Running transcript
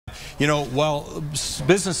You know, while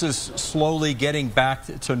business is slowly getting back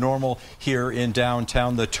to normal here in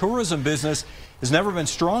downtown, the tourism business has never been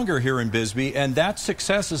stronger here in Bisbee, and that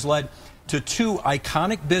success has led to two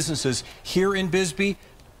iconic businesses here in Bisbee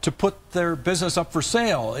to put their business up for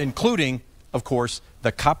sale, including, of course,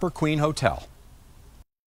 the Copper Queen Hotel.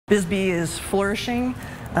 Bisbee is flourishing.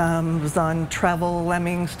 Was on Travel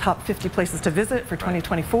Lemming's top 50 places to visit for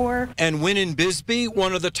 2024. And when in Bisbee,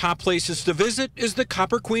 one of the top places to visit is the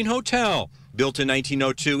Copper Queen Hotel. Built in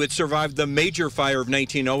 1902, it survived the major fire of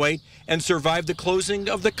 1908 and survived the closing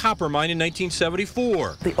of the copper mine in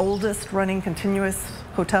 1974. The oldest running continuous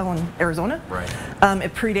hotel in Arizona. Right.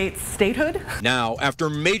 It predates statehood. Now, after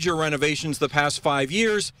major renovations the past 5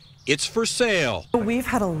 years, it's for sale. We've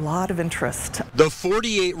had a lot of interest. The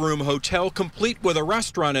 48-room hotel, complete with a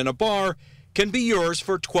restaurant and a bar, can be yours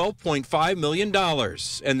for $12.5 million.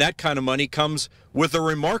 And that kind of money comes with a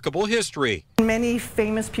remarkable history. Many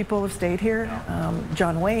famous people have stayed here.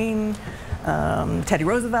 John Wayne, Teddy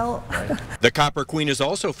Roosevelt. Right. The Copper Queen is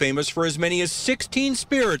also famous for as many as 16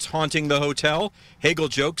 spirits haunting the hotel. Hagel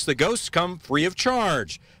jokes the ghosts come free of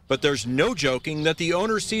charge. But there's no joking that the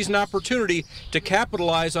owner sees an opportunity to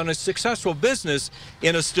capitalize on a successful business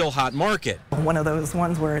in a still hot market. One of those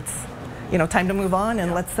ones where it's, you know, time to move on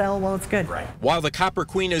and let's sell while it's good. Right. While the Copper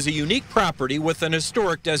Queen is a unique property with an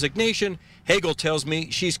historic designation, Hagel tells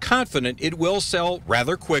me she's confident it will sell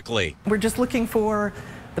rather quickly. We're just looking for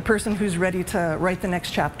the person who's ready to write the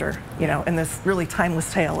next chapter, you know, in this really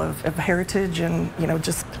timeless tale of heritage and, you know,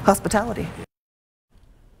 just hospitality.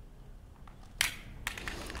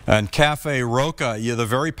 And Cafe Roca, the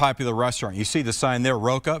very popular restaurant. You see the sign there,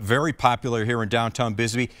 Roca, very popular here in downtown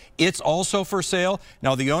Bisbee. It's also for sale.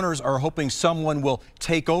 Now, the owners are hoping someone will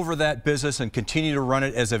take over that business and continue to run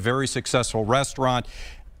it as a very successful restaurant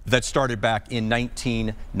that started back in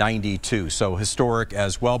 1992, so historic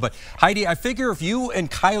as well. But Heidi, I figure if you and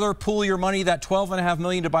Kyler pool your money, that $12.5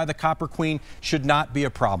 million to buy the Copper Queen should not be a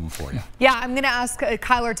problem for you. Yeah, I'm going to ask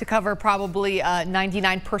Kyler to cover probably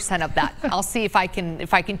 99% of that. I'll see if I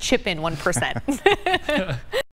can chip in 1%.